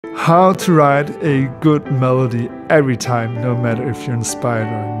How to write a good melody every time, no matter if you're inspired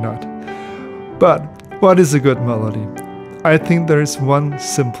or not. But what is a good melody? I think there is one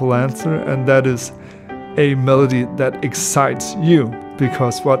simple answer, and that is a melody that excites you,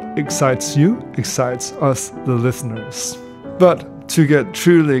 because what excites you excites us, the listeners. But to get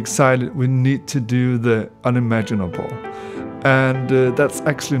truly excited, we need to do the unimaginable. And that's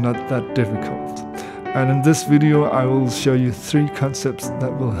actually not that difficult. And in this video, I will show you 3 concepts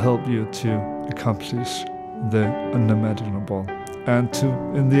that will help you to accomplish the unimaginable and to,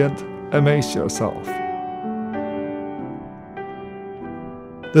 in the end, amaze yourself.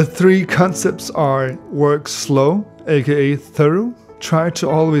 The 3 concepts are: work slow, aka thorough, try to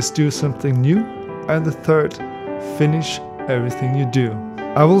always do something new, and the third, finish everything you do.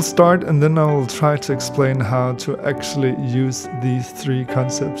 I will start and then I will try to explain how to actually use these 3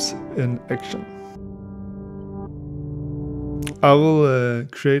 concepts in action. I will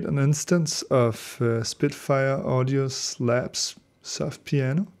create an instance of Spitfire Audio's Labs soft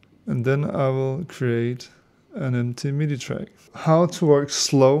piano, and then I will create an empty MIDI track. How to work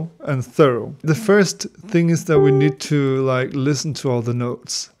slow and thorough. The first thing is that we need to listen to all the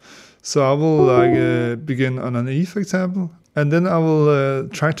notes. So I will begin on an E, for example, and then I will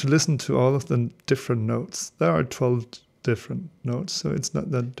try to listen to all of the different notes. There are 12 different notes, so it's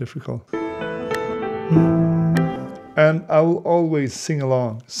not that difficult. And I will always sing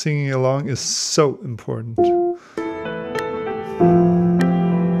along. Singing along is so important.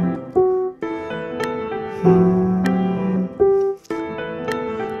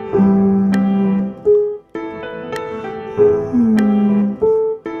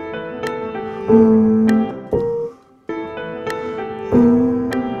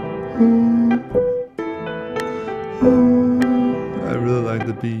 I really like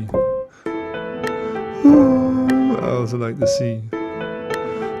the B. I also like the C.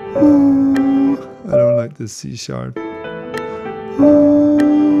 I don't like the C sharp.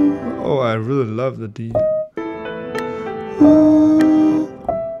 Oh, I really love the D.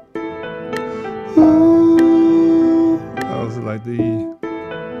 I also like the E.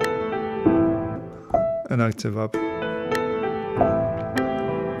 An octave up.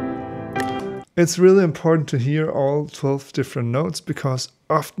 It's really important to hear all 12 different notes, because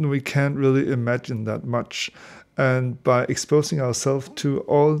often we can't really imagine that much. And by exposing ourselves to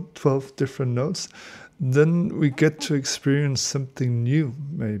all 12 different notes, then we get to experience something new,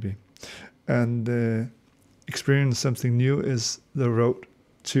 maybe. And experience something new is the road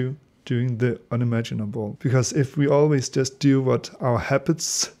to doing the unimaginable. Because if we always just do what our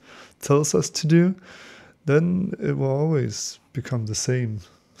habits tells us to do, then it will always become the same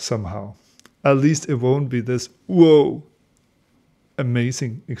somehow. At least it won't be this, whoa,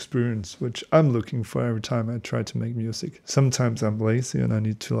 amazing experience, which I'm looking for every time I try to make music. Sometimes I'm lazy and I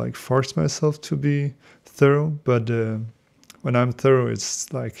need to force myself to be thorough, but when I'm thorough, it's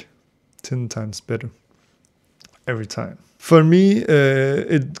 10 times better every time. For me,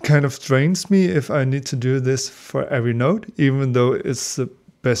 it kind of drains me if I need to do this for every note, even though it's the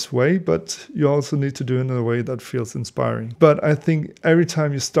best way, but you also need to do it in a way that feels inspiring. But I think every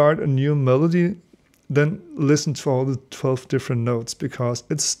time you start a new melody, then listen to all the 12 different notes, because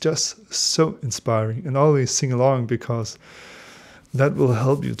it's just so inspiring. And always sing along, because that will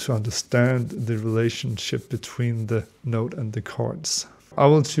help you to understand the relationship between the note and the chords. I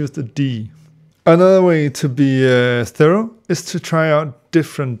will choose the D. Another way to be thorough is to try out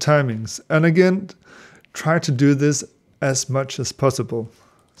different timings. And again, try to do this as much as possible.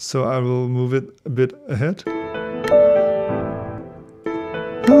 So I will move it a bit ahead.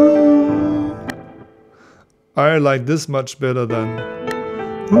 I like this much better than,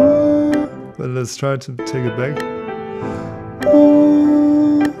 but let's try to take it back.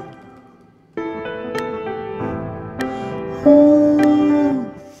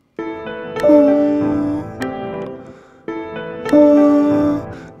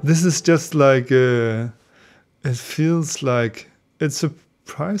 This is just it feels like it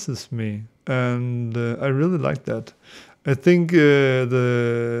surprises me, and I really like that. I think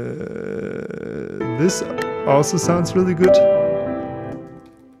this also sounds really good,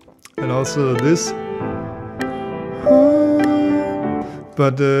 and also this.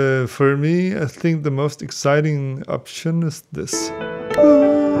 But for me, I think the most exciting option is this.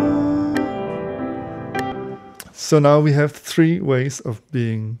 So now we have 3 ways of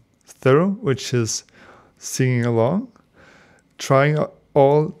being thorough, which is singing along, trying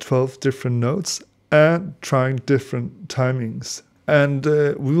all 12 different notes, and trying different timings. And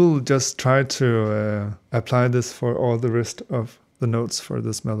we will just try to apply this for all the rest of the notes for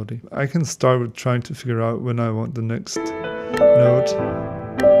this melody. I can start with trying to figure out when I want the next note.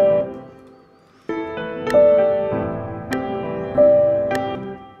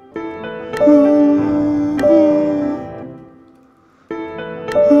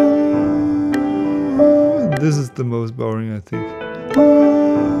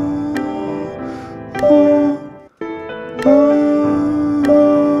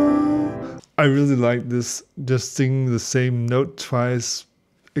 I really like this. Just singing the same note twice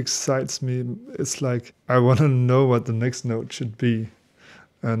excites me. It's like I want to know what the next note should be,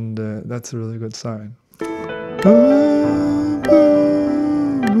 and that's a really good sign.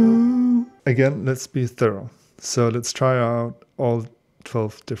 Again, let's be thorough. So let's try out all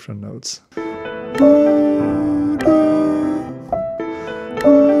 12 different notes.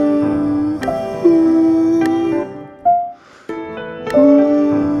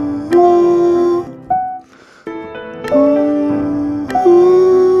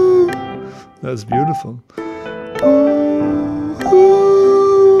 That's beautiful.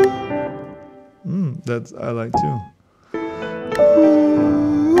 That's I like too.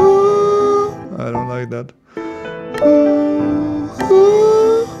 I don't like that.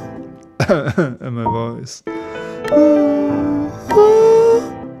 And my voice.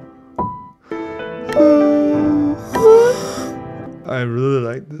 I really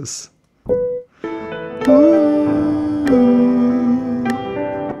like this.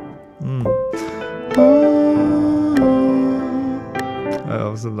 I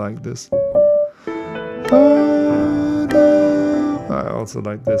also like this. I also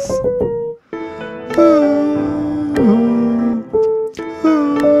like this.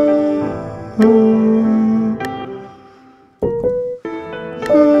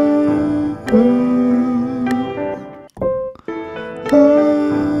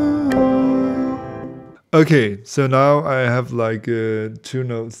 Okay, so now I have like 2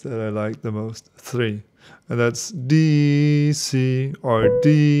 notes that I like the most, 3. And that's D, C, or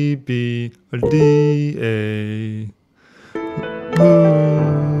D, B, or D, A.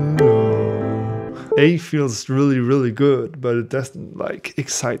 A feels really, really good, but it doesn't like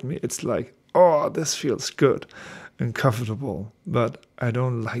excite me. It's like, oh, this feels good and comfortable. But I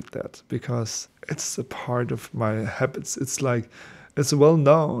don't like that because it's a part of my habits. It's like, it's well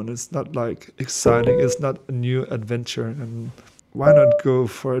known. It's not like exciting. It's not a new adventure. And why not go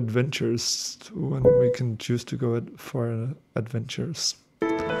for adventures when we can choose to go for adventures?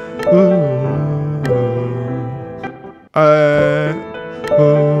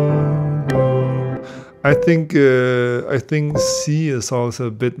 I think C is also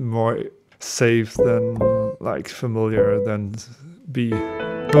a bit more safe than like familiar than B.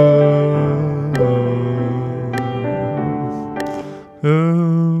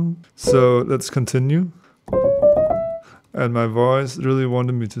 So let's continue. And my voice really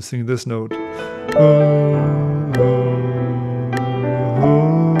wanted me to sing this note.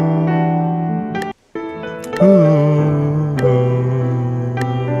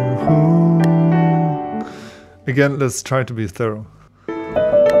 Again, let's try to be thorough.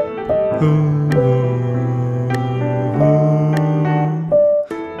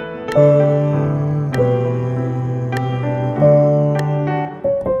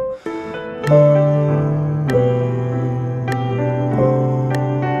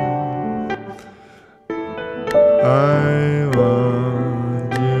 I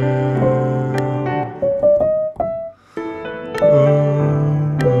want you.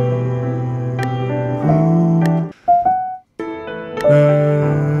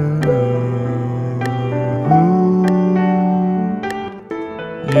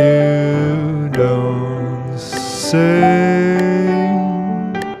 You don't say,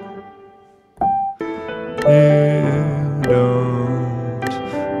 you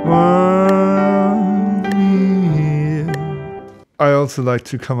don't want me here. I also like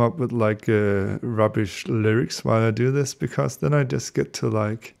to come up with like rubbish lyrics while I do this, because then I just get to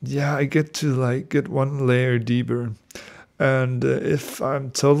like, I get to like get one layer deeper. And if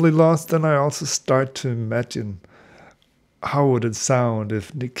I'm totally lost, then I also start to imagine how would it sound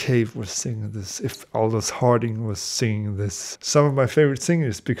if Nick Cave was singing this, if Aldous Harding was singing this. Some of my favorite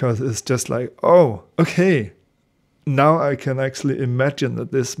singers, because it's just like, oh, okay, now I can actually imagine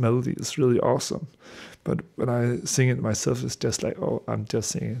that this melody is really awesome. But when I sing it myself, it's just like, oh, I'm just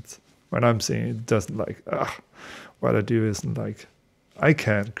singing it. When I'm singing it, it doesn't like, what I do isn't like, I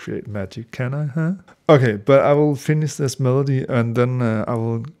can't create magic, can I, huh? Okay, but I will finish this melody and then I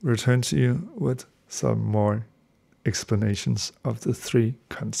will return to you with some more explanations of the 3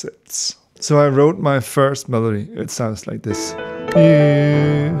 concepts. So I wrote my first melody. It sounds like this.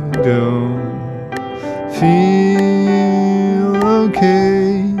 You don't feel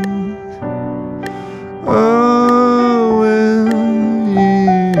okay. Oh, will you?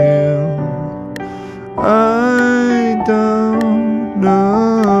 I don't know.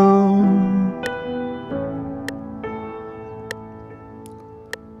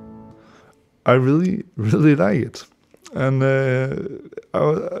 I really, really like it. And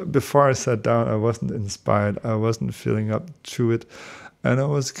before I sat down, I wasn't inspired. I wasn't feeling up to it. And I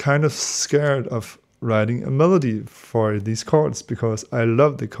was kind of scared of writing a melody for these chords because I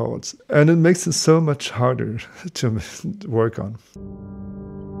love the chords. And it makes it so much harder to work on.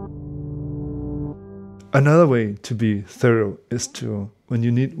 Another way to be thorough is to, when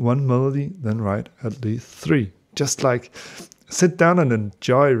you need one melody, then write at least 3. Just like sit down and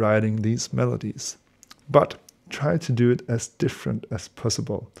enjoy writing these melodies. But try to do it as different as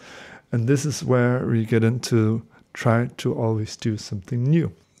possible. And this is where we get into try to always do something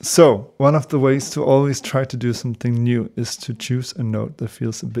new. So, one of the ways to always try to do something new is to choose a note that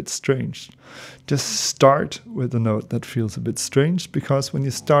feels a bit strange. Just start with a note that feels a bit strange, because when you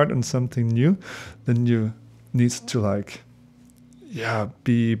start on something new, then you need to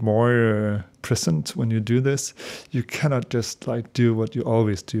be more present when you do this. You cannot just do what you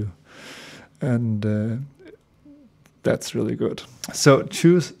always do. And that's really good. So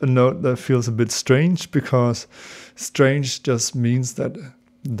choose a note that feels a bit strange, because strange just means that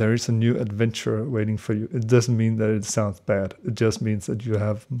there is a new adventure waiting for you. It doesn't mean that it sounds bad. It just means that you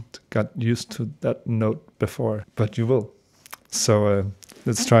haven't got used to that note before, but you will. So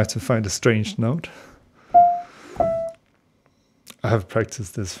let's try to find a strange note. I have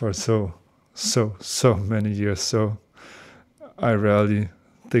practiced this for so many years, so I rarely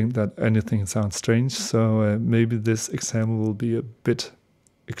think that anything sounds strange. So maybe this example will be a bit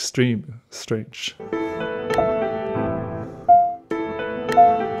extreme strange.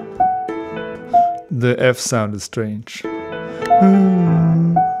 The F sound is strange.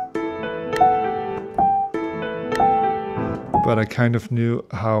 But I kind of knew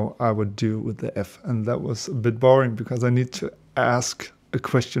how I would do with the F, and that was a bit boring because I need to ask a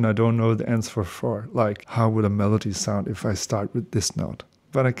question I don't know the answer for, like how would a melody sound if I start with this note?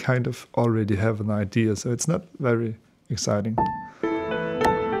 But I kind of already have an idea, so it's not very exciting.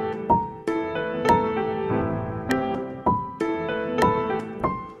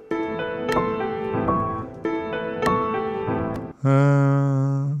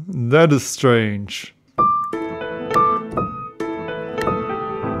 That is strange.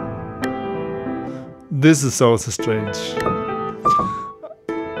 This is also strange.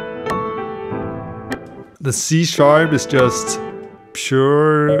 The C sharp is just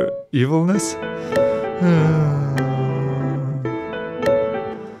pure evilness.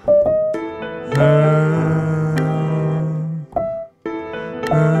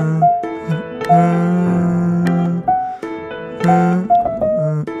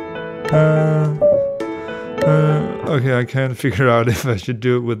 Okay, I can't figure out if I should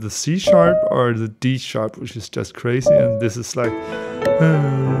do it with the C sharp or the D sharp, which is just crazy, and this is like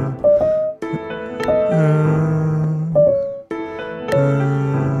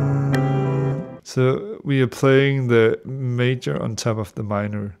so we are playing the major on top of the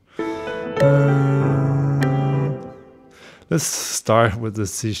minor. Let's start with the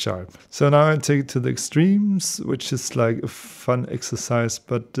C sharp. So now I take it to the extremes, which is like a fun exercise,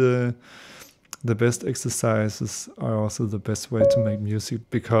 but the best exercises are also the best way to make music,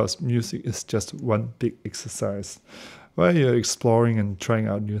 because music is just one big exercise where you're exploring and trying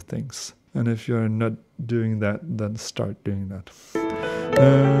out new things. And if you're not doing that, then start doing that.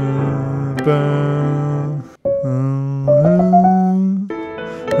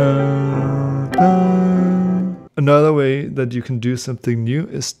 Another way that you can do something new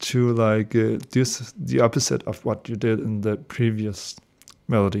is to do the opposite of what you did in the previous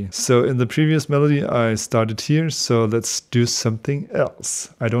melody. So in the previous melody I started here, so let's do something else.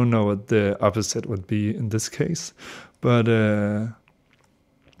 I don't know what the opposite would be in this case, but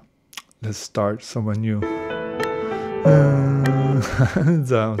let's start somewhere new. It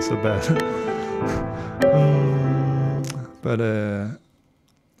sounds so bad. But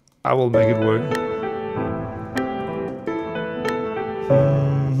I will make it work.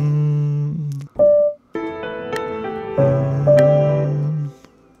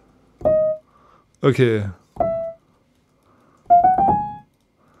 Okay.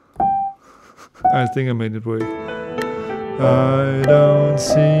 I think I made it work. I don't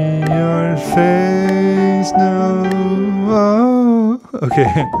see your face now. Oh.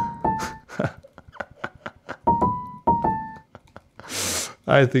 Okay.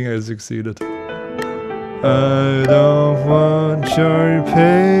 I think I succeeded. I don't want your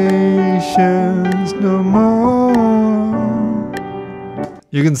patience no more.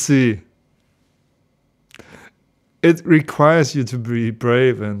 You can see it requires you to be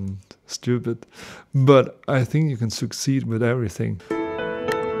brave and stupid, but I think you can succeed with everything.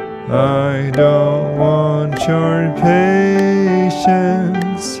 I don't want your patience,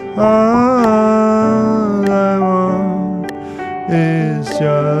 all I want is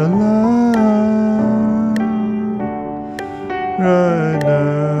your love right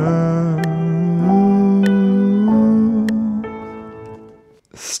now.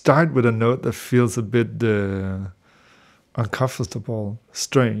 Start with a note that feels a bit uncomfortable,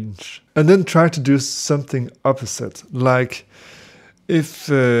 strange, and then try to do something opposite. Like if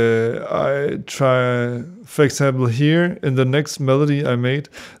I try, for example, here in the next melody I made,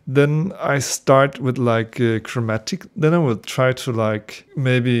 then I start with like chromatic. Then I will try to like,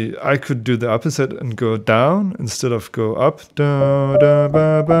 maybe I could do the opposite and go down instead of go up. Da, da,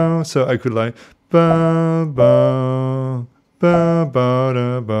 ba, ba. So I could like ba, ba, ba, ba,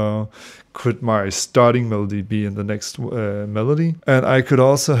 da, ba. Could my starting melody be in the next melody? And I could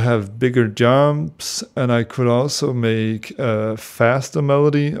also have bigger jumps, and I could also make a faster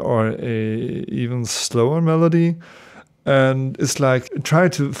melody or a even slower melody. And it's like try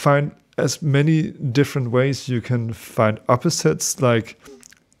to find as many different ways you can find opposites, like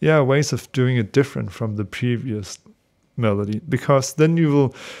ways of doing it different from the previous melody, because then you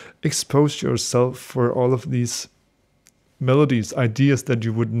will expose yourself for all of these melodies, ideas that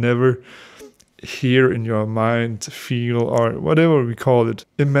you would never hear in your mind, feel, or whatever we call it,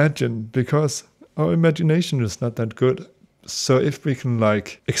 imagine, because our imagination is not that good. So if we can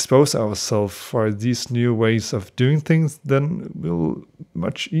like expose ourselves for these new ways of doing things, then we'll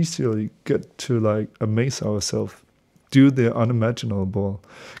much easily get to like amaze ourselves, do the unimaginable,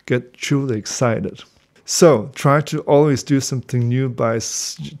 get truly excited. So try to always do something new by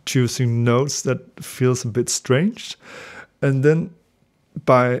choosing notes that feels a bit strange, and then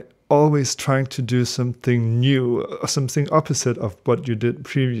by always trying to do something new, something opposite of what you did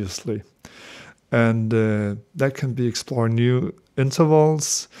previously. And that can be explore new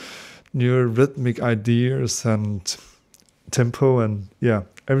intervals, new rhythmic ideas and tempo, and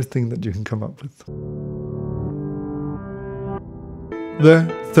everything that you can come up with. The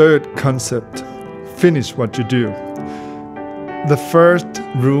third concept, finish what you do. The first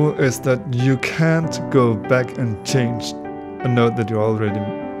rule is that you can't go back and change a note that you already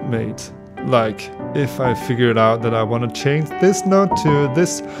made. Like if I figured out that I want to change this note to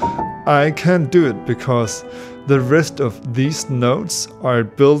this, I can't do it because the rest of these notes are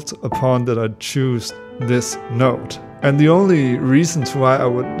built upon that I choose this note. And the only reasons why I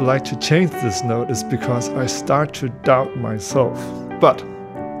would like to change this note is because I start to doubt myself. But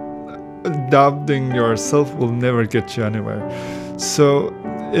doubting yourself will never get you anywhere. So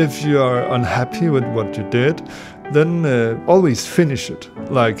if you are unhappy with what you did, then always finish it.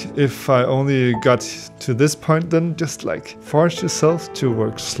 Like if I only got to this point, then just like force yourself to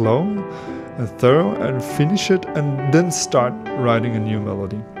work slow and thorough and finish it, and then start writing a new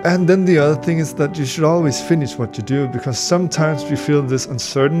melody. And then the other thing is that you should always finish what you do, because sometimes we feel this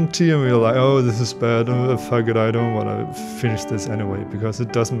uncertainty and we're like, oh, this is bad, oh, fuck it, I don't want to finish this anyway because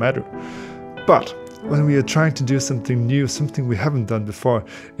it doesn't matter. But when we are trying to do something new, something we haven't done before,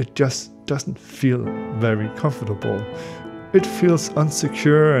 it just doesn't feel very comfortable. It feels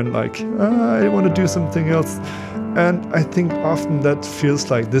insecure and like, I want to do something else. And I think often that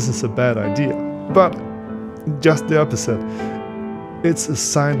feels like this is a bad idea. But just the opposite. It's a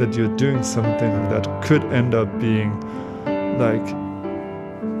sign that you're doing something that could end up being like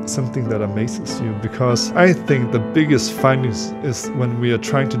something that amazes you. Because I think the biggest findings is when we are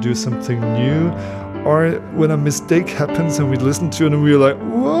trying to do something new, or when a mistake happens and we listen to it and we're like,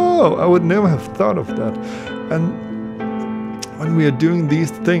 whoa, I would never have thought of that. And when we are doing these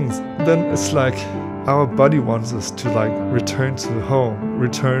things, then it's like our body wants us to like return to home,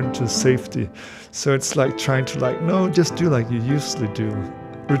 return to safety. So it's like trying to like, no, just do like you usually do,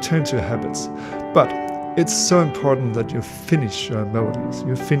 return to your habits. But it's so important that you finish your melodies,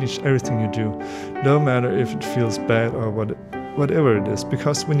 you finish everything you do, no matter if it feels bad or whatever it is,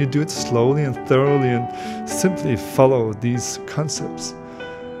 because when you do it slowly and thoroughly and simply follow these concepts,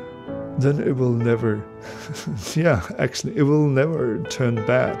 then it will never, it will never turn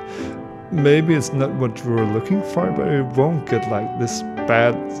bad. Maybe it's not what you were looking for, but it won't get like this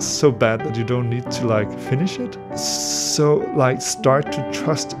bad, so bad that you don't need to like finish it. So like start to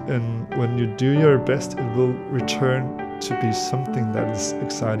trust in when you do your best, it will return to be something that is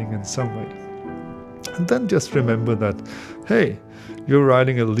exciting in some way. And then just remember that, hey, you're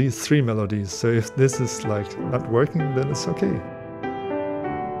writing at least 3 melodies, so if this is like not working, then it's okay.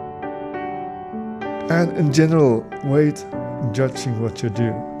 And in general, wait judging what you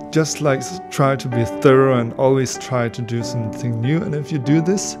do. Just like try to be thorough and always try to do something new. And if you do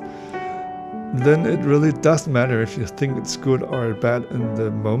this, then it really doesn't matter if you think it's good or bad in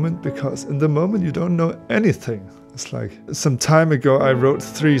the moment, because in the moment you don't know anything. It's like some time ago I wrote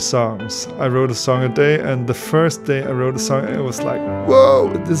 3 songs. I wrote a song a day, and the first day I wrote a song, it was like,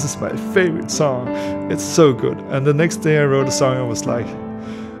 whoa, this is my favorite song. It's so good. And the next day I wrote a song, I was like,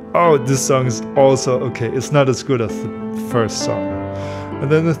 oh, this song is also okay. It's not as good as the first song. And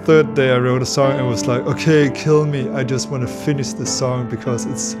then the third day I wrote a song and was like, okay, kill me. I just want to finish this song because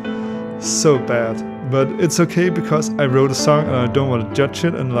it's so bad. But it's okay because I wrote a song and I don't want to judge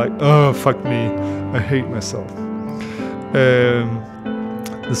it and like, oh, fuck me. I hate myself.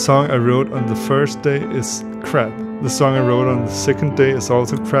 The song I wrote on the first day is crap. The song I wrote on the second day is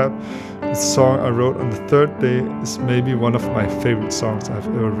also crap. The song I wrote on the third day is maybe one of my favorite songs I've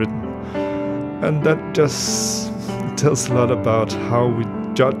ever written. And that just tells a lot about how we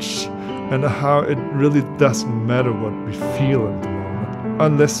judge and how it really doesn't matter what we feel at the moment,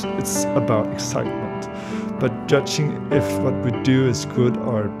 unless it's about excitement. But judging if what we do is good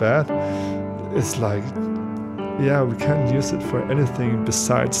or bad is like, yeah, we can't use it for anything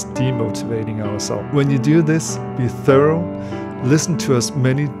besides demotivating ourselves. When you do this, be thorough, listen to as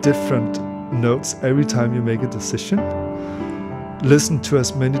many different notes every time you make a decision. Listen to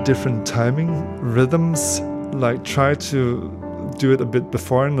as many different timing rhythms, like try to do it a bit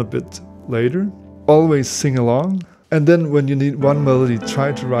before and a bit later. Always sing along. And then when you need one melody,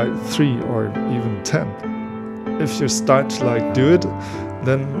 try to write 3 or even 10. If you start to like do it,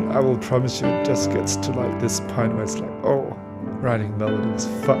 then I will promise you it just gets to like this point where it's like, oh, writing melody is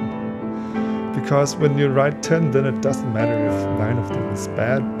fun. Because when you write 10, then it doesn't matter if 9 of them is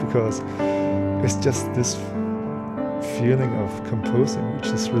bad, because it's just this feeling of composing, which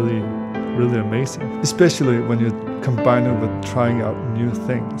is really, really amazing. Especially when you combine it with trying out new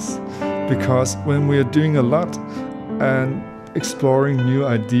things. Because when we are doing a lot and exploring new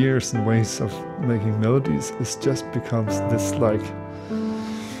ideas and ways of making melodies, it just becomes this like,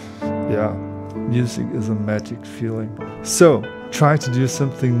 yeah, music is a magic feeling. So try to do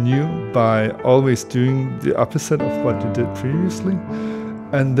something new by always doing the opposite of what you did previously,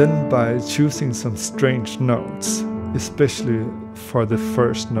 and then by choosing some strange notes, especially for the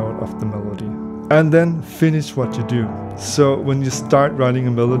first note of the melody. And then finish what you do. So when you start writing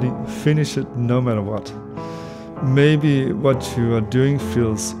a melody, finish it no matter what. Maybe what you are doing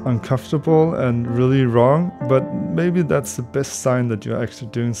feels uncomfortable and really wrong, but maybe that's the best sign that you're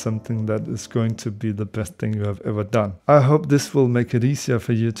actually doing something that is going to be the best thing you have ever done. I hope this will make it easier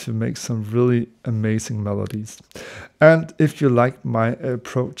for you to make some really amazing melodies. And if you like my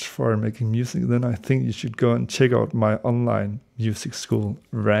approach for making music, then I think you should go and check out my online music school,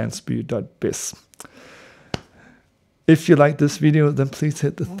 ransby.biz. If you like this video, then please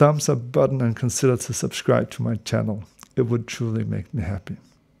hit the thumbs up button and consider to subscribe to my channel. It would truly make me happy.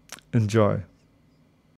 Enjoy.